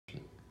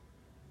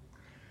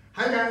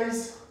Hi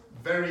guys,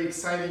 very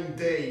exciting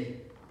day.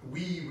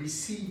 We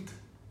received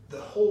the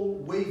whole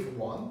wave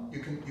one. You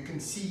can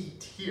see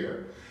it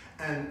here,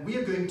 and we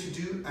are going to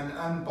do an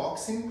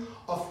unboxing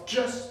of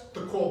just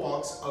the core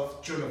box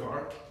of Joan of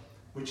Arc,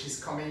 which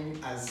is coming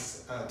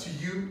as to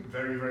you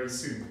very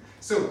soon.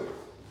 So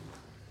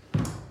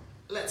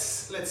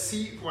let's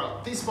see.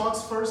 Well, this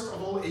box first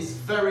of all is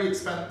very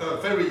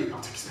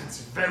not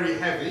expensive, very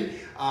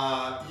heavy.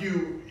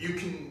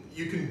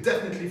 You can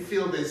definitely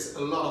feel there's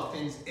a lot of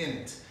things in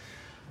it.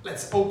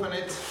 Let's open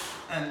it,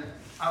 and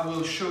I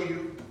will show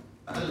you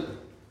a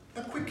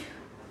quick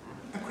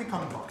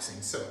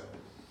unboxing. So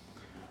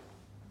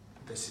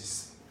this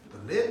is the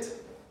lid.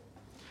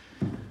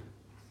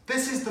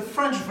 This is the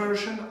French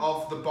version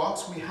of the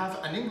box. We have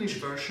an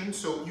English version,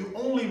 so you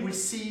only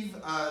receive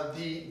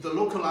the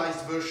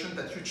localized version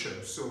that you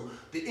chose. So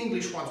the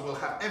English ones will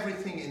have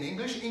everything in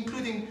English,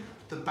 including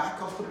the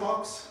back of the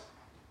box.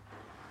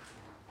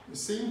 You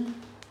see?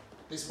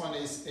 This one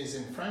is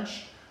in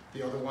French,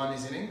 the other one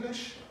is in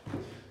English.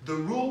 The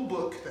rule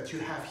book that you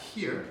have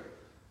here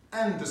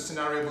and the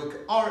scenario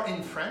book are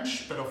in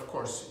French, but of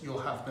course you'll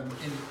have them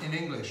in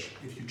English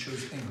if you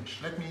choose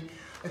English. Let me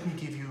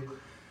give you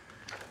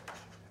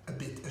a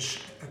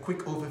quick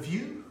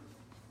overview.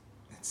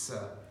 It's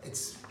a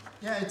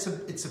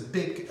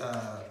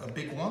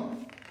big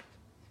one.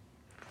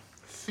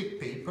 Thick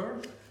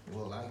paper,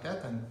 we'll like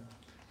that, and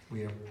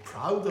we are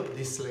proud of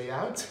this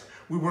layout.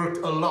 We worked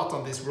a lot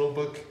on this rule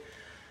book,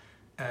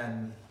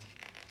 and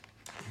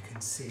you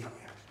can see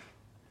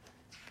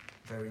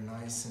very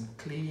nice and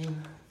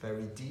clean,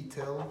 very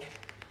detailed.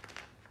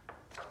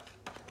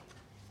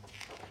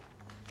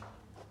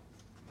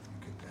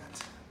 Look at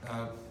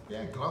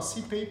that.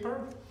 Glossy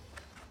paper.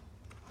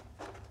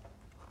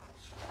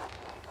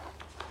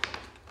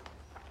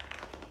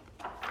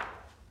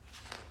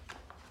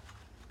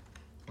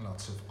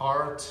 Lots of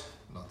art,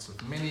 lots of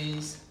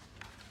minis,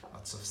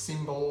 lots of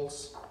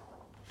symbols.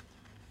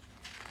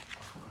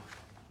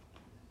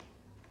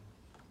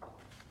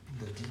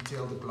 The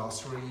detail, the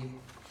glossary,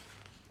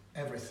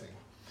 everything.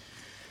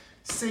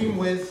 Same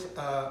with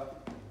the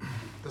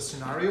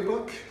scenario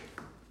book.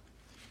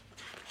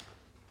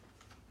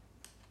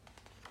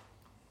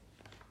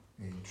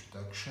 The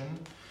introduction.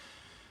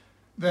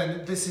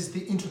 Then this is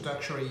the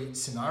introductory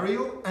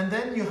scenario, and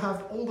then you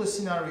have all the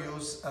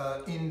scenarios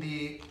in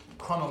the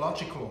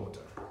chronological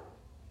order.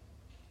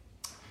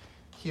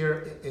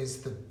 Here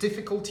is the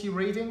difficulty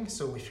rating.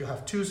 So if you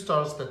have 2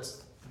 stars,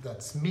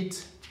 that's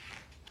mid.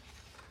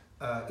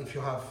 If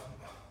you have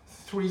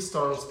 3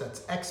 stars,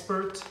 that's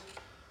expert.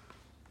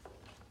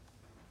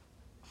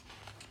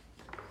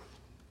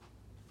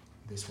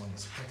 This one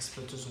is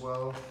expert as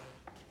well.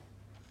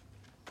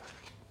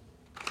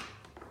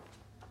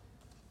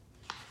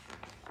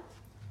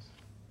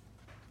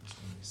 This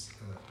one is.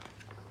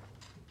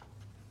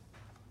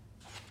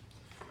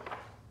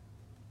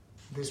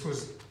 This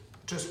was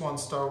just 1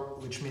 star,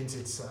 which means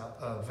it's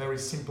a very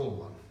simple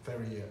one.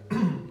 Very.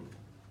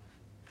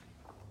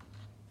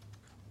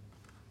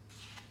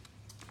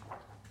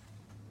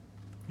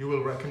 You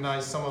will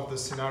recognize some of the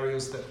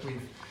scenarios that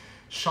we've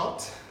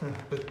shot,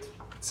 but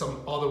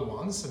some other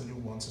ones, some new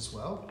ones as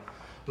well.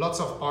 Lots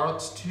of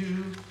art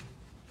too.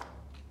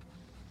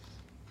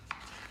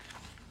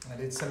 And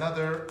it's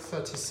another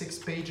 36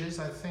 pages,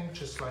 I think,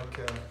 just like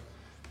the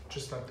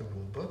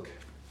rule book.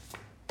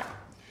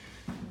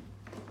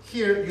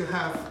 Here you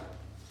have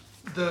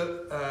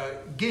the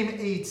game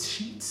aid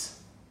sheets.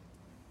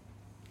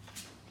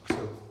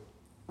 So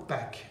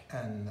back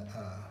and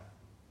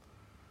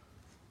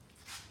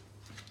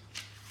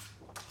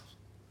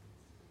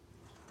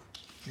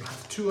you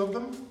have 2 of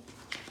them.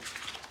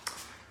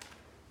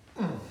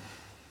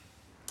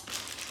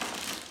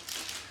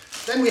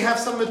 Then we have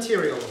some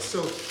materials.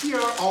 So here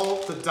are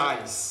all the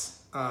dice,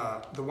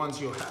 the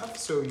ones you have.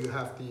 So you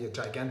have the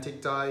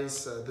gigantic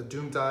dice, the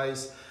doom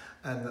dice,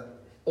 and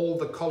all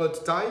the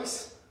colored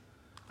dice.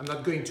 I'm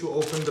not going to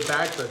open the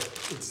bag, but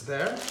it's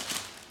there.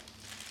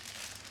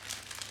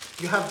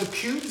 You have the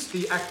cubes,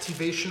 the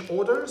activation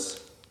orders.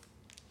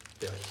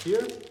 They're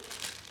here.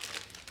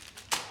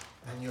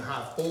 And you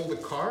have all the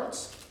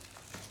cards.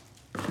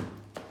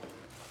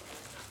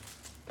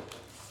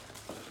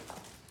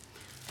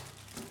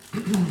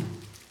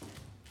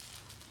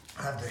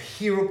 I have the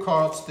hero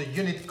cards, the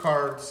unit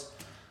cards,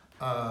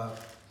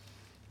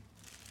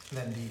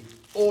 then the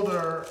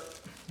order,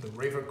 the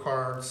river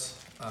cards,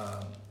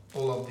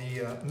 all of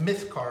the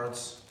myth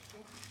cards,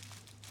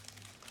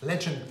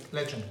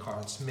 legend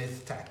cards,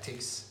 myth,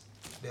 tactics.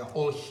 They are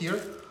all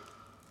here.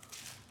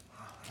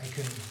 I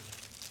can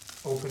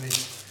open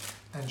it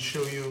and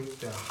show you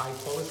the high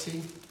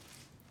quality.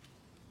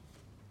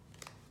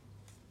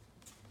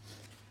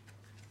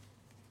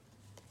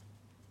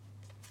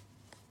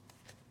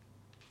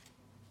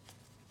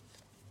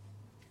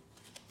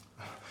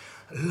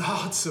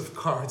 Lots of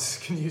cards,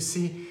 can you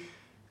see?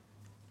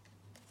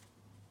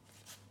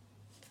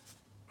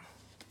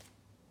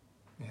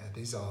 Yeah,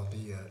 these are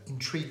the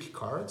intrigue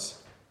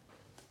cards.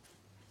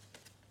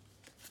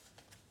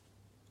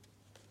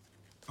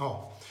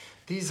 Oh,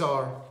 These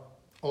are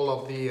all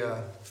of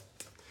the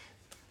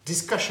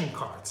discussion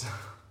cards.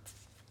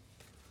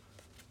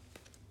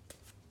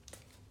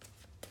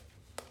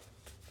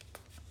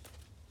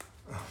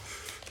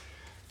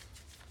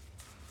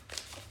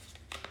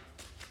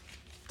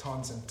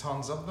 Tons and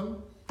tons of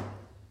them.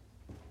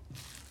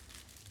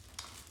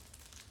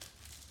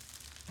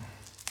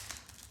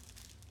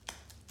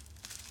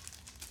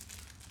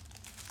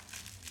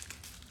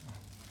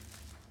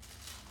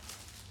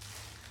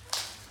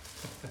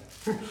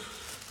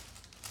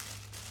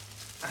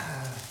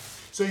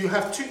 So you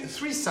have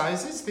three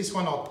sizes. This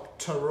one are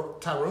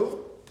tarot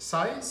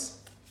size.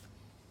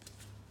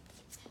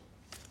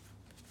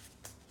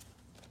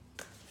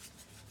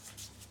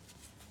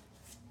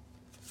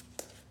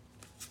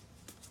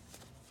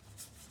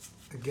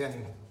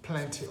 Again,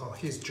 plenty. Oh,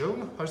 here's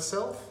Joan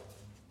herself.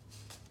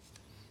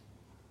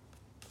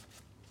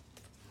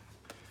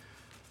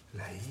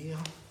 Laïr.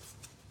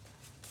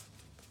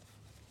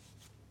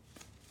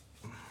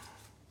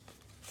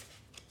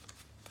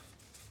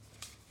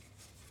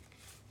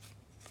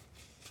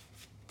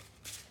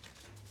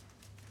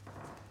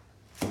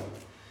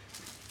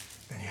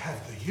 Then you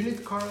have the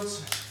unit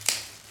cards.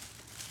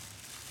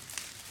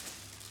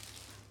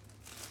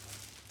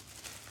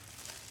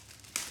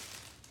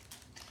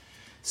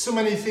 So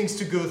many things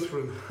to go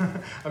through.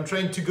 I'm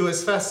trying to go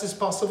as fast as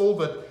possible,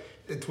 but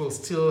it will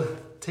still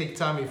take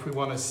time if we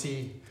want to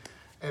see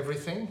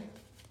everything.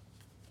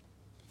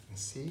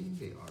 See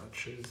the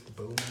archers, the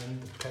bowmen,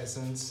 the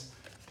peasants,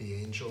 the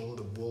angel,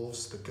 the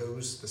wolves, the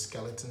ghosts, the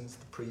skeletons,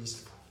 the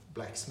priest,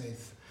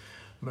 blacksmith,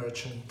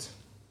 merchant.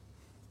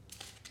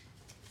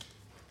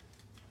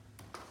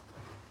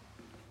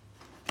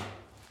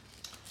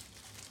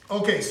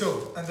 Okay,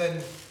 so, and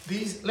then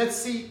these, let's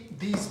see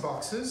these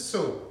boxes.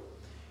 So,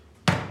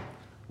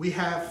 we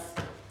have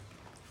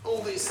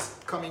all this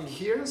coming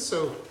here.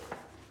 So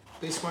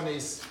this one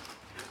is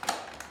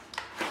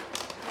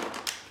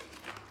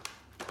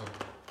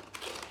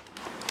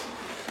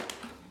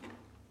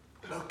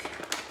look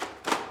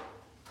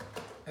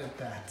at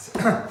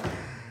that.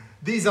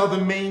 These are the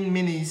main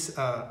minis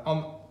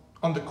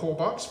on the core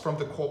box, from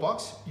the core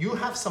box. You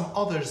have some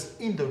others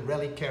in the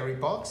reliquary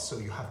box. So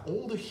you have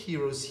all the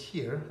heroes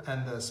here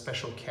and the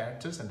special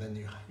characters, and then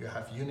you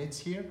have units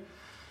here.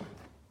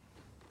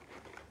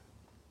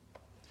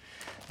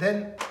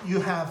 Then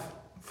you have,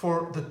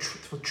 for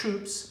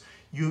troops,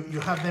 you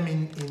have them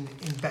in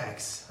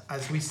bags,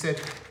 as we said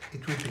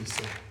it would be.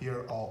 So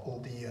here are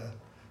all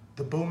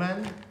the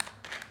bowmen,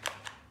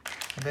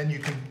 and then you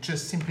can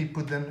just simply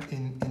put them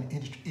in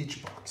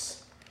each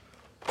box.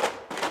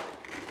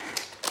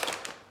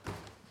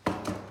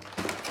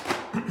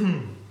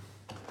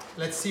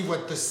 Let's see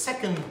what the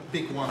second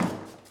big one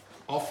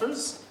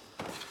offers.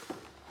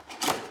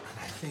 And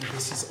I think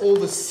this is all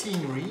the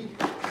scenery.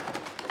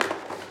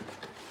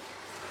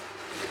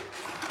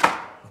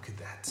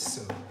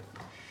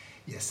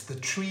 Yes, the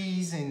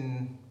trees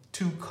in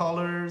two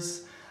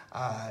colors,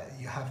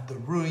 you have the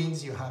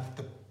ruins, you have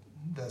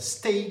the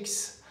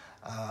stakes,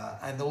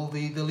 and all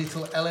the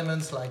little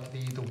elements like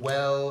the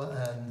well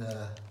and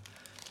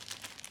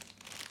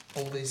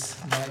all this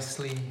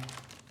nicely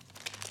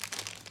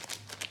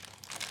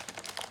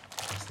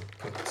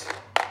put.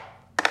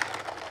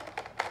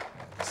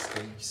 The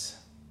stakes.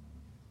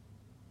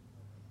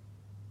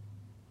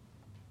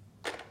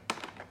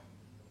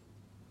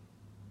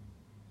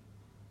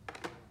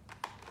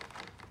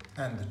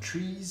 And the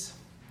trees,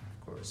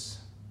 of course.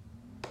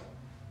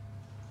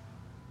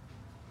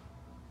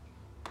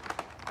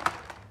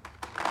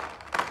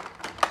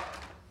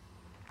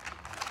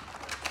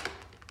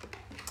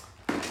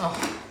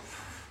 Oh,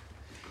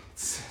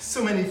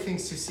 so many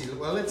things to see.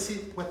 Well, let's see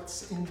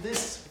what's in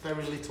this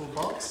very little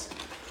box.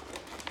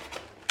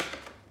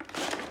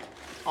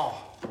 Oh,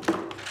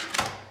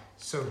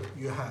 so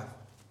you have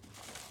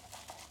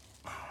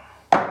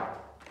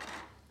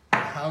the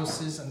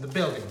houses and the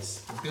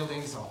buildings. The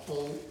buildings are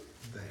all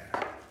there.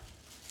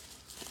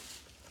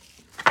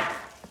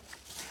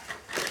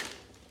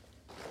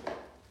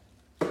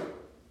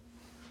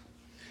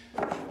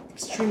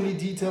 Extremely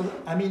detailed.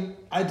 I mean,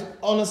 I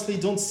honestly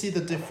don't see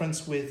the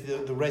difference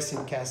with the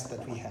resin cast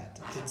that we had.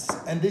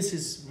 And this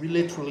is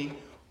literally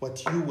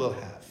what you will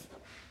have.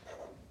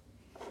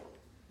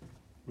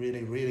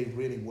 Really, really,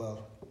 really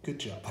well. Good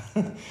job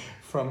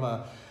from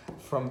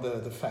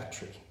the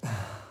factory.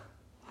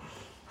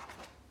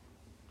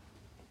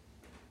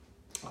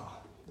 Oh,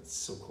 that's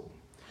so cool.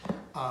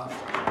 Okay.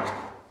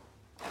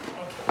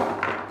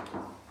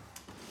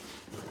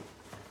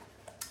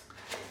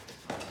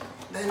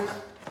 Then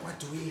what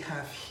do we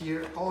have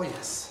here? Oh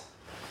yes.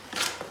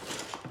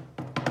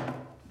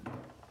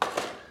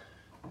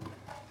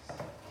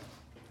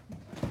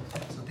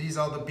 So these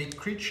are the big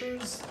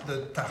creatures,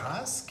 the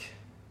Tarasque.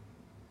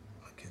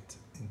 Look at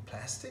in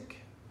plastic.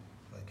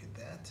 Look at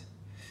that.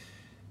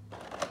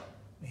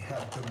 We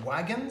have the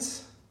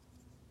wagons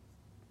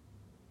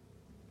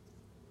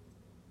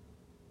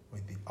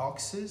with the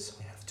oxes.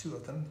 We have two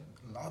of them.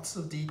 Lots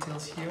of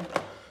details here.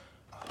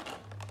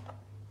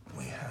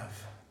 We have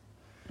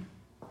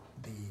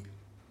the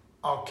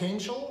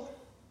Archangel.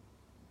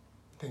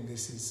 I think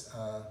this is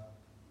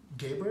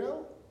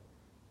Gabriel.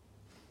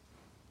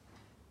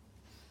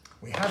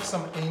 We have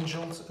some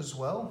angels as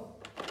well.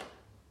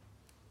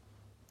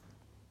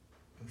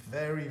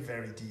 Very,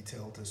 very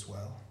detailed as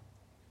well.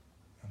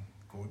 And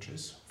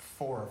gorgeous.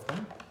 4 of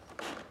them.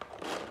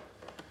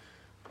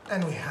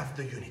 And we have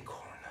the unicorn.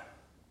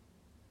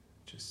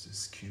 Just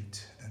as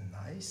cute and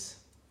nice.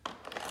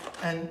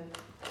 And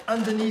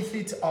underneath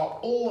it are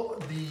all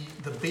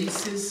the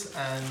bases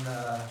and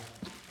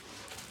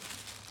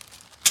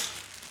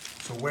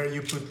so where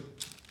you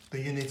put the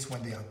units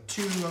when there are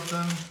 2 of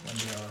them, when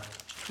there are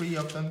 3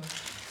 of them.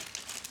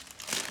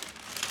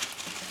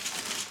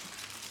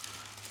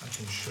 I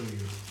can show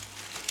you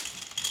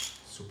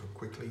super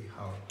quickly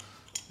how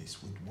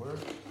this would work.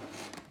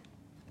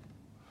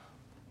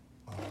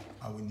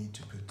 I would need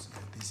to put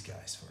these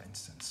guys, for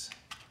instance.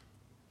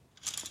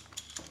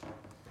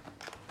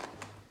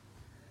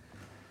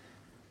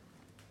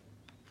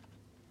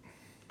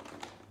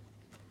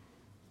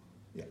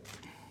 Yeah.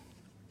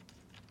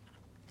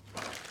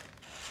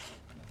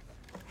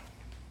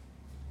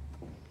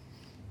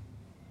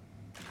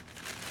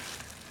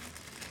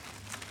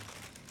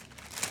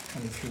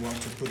 And if you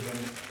want to put them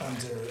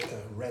under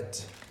a red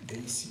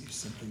base, you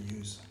simply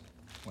use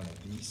one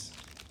of these.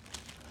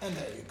 And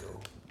there you go.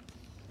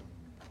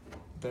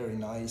 Very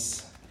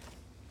nice.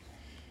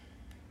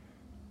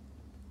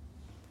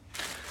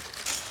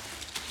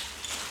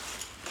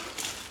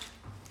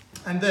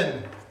 And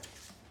then,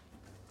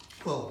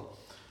 well,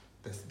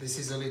 this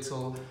is a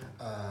little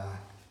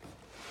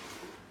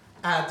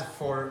ad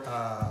for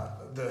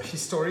the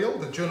historial,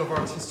 the Joan of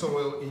Arc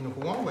historial in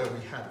Rouen,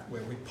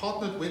 where we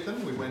partnered with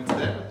them. We went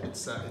there.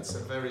 It's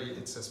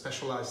a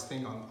specialized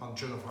thing on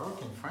Joan of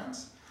Arc in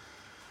France.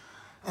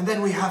 And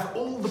then we have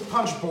all the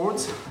punch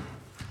boards.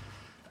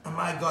 Oh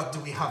my God, do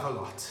we have a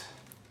lot?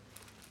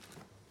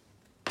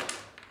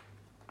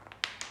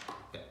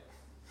 Yeah.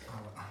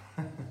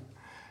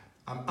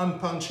 I'm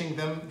unpunching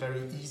them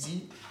very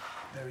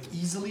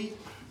easily.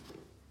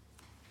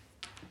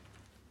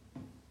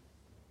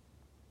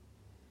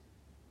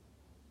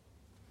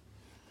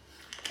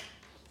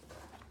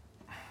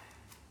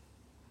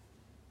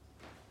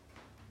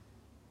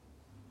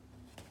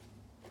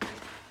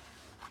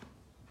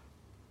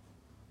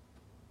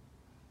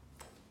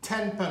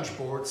 Ten punch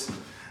boards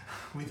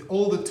with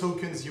all the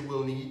tokens you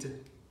will need.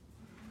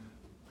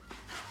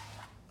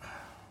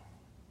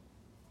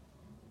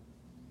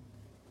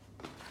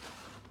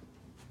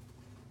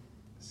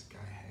 Sky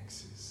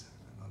hexes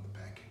and on the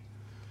back.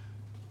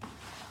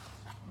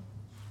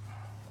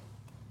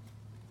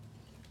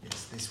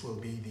 Yes, this will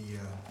be the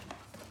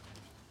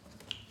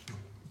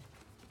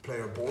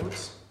player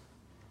boards.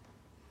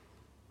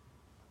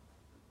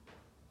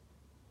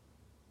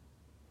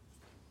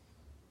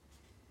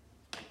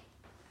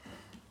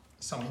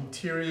 Some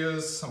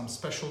interiors, some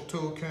special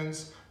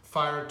tokens,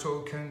 fire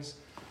tokens.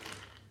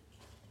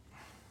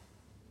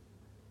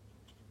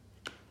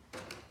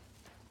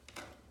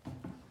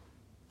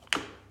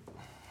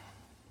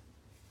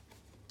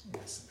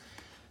 Yes,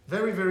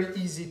 very, very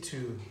easy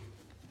to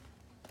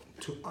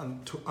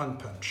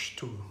unpunch,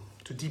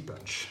 to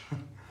depunch.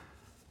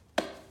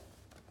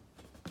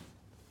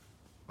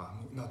 Well,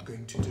 I'm not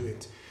going to do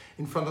it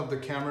in front of the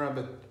camera,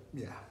 but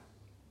yeah.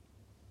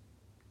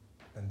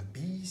 And the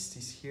beast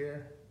is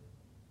here.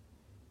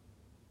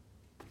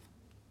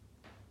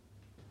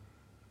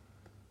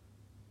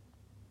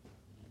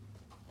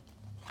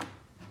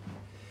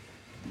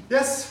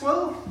 Yes,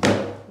 well,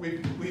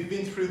 we've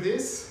been through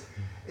this.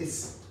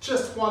 It's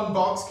just one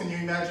box. Can you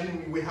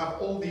imagine? We have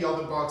all the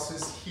other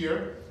boxes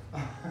here.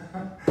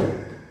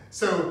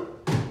 So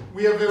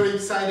we are very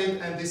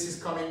excited, and this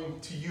is coming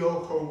to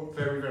your home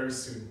very, very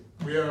soon.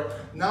 We are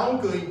now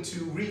going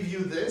to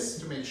review this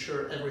to make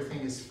sure everything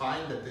is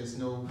fine, that there's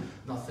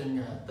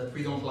nothing that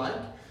we don't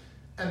like.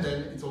 And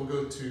then it will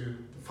go to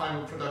the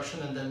final production,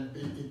 and then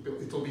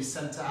it will be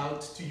sent out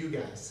to you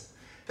guys.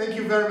 Thank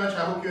you very much.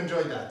 I hope you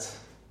enjoyed that.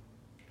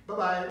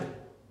 Bye-bye.